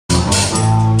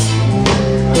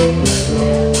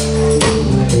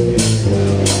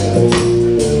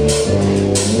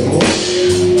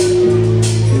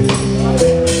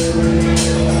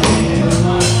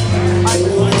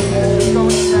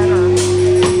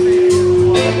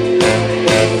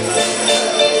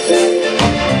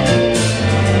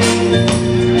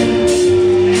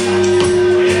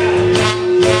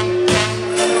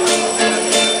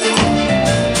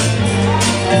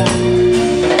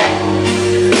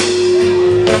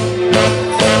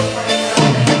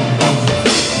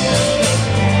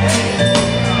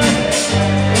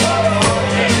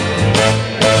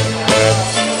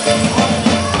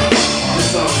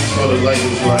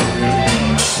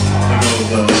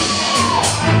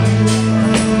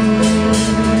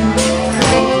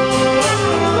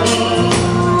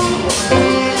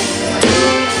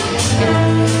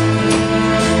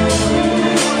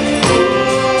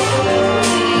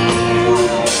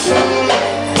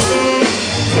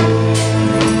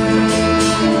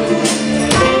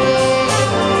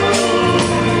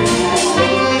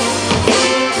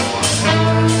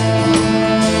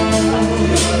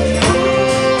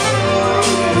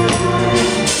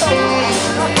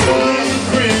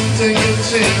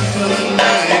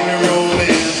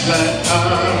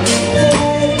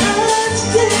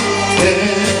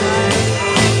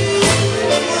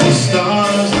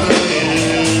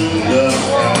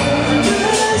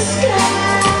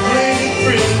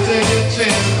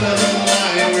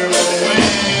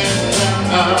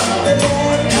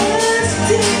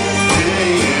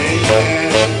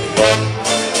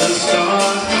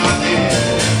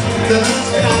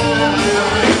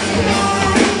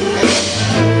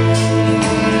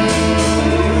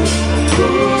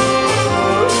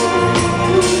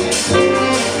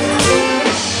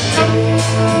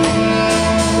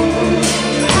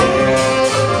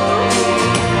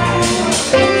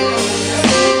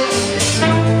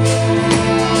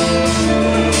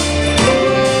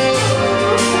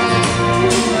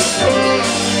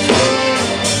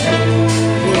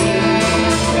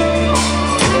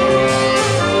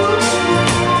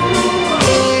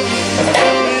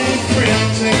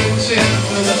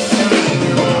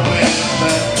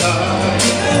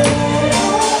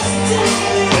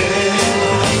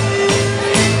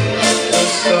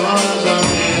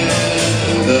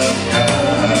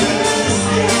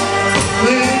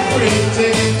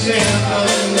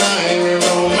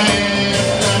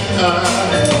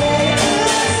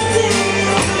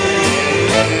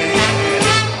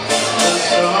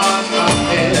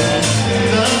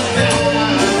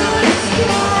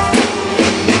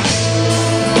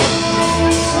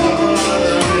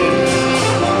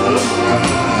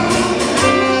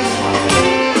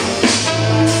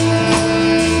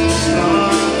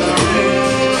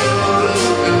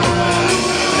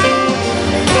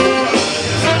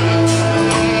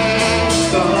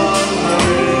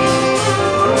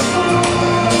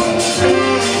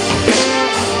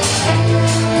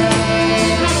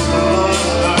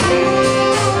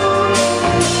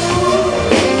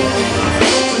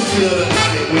fill the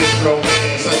night with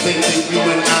romance. I think that you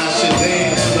and I should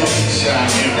dance. Don't be shy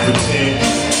and pretend.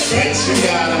 Thanks you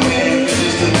got a man, cause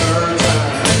it's the third time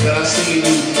that I've seen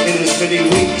you in as many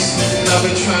weeks. And I've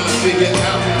been trying to figure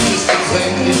out just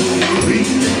exactly who you be.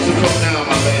 So come now,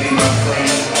 my lady, my friend,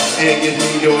 and give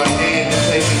me your hand and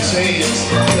take a chance.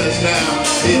 Cause now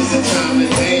is the time to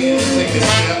dance. Take a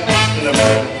step in the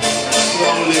boat,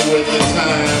 slowly with the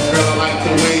time. Girl, I like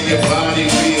the way your body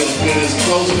feels when it's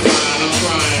close to mine. I'm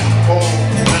trying hard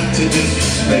not to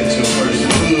disrespect your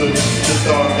personhood. The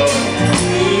thought of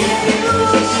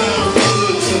it sounds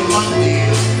good to my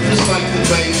ears, just like the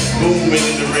bass booming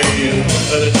in the radio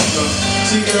of the trunk.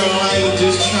 See, girl, I ain't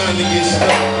just trying to get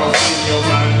stuck off in your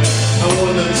mind. I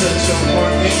wanna touch your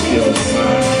heart and your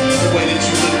mind. The way that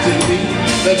you looked at me,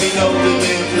 let me know the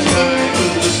lamp is mine.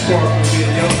 Cause the sparkle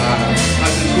in your eye,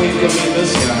 like the twinkle in the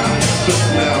sky. Just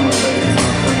now, my lady, my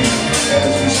friend,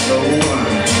 as we slow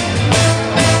wine.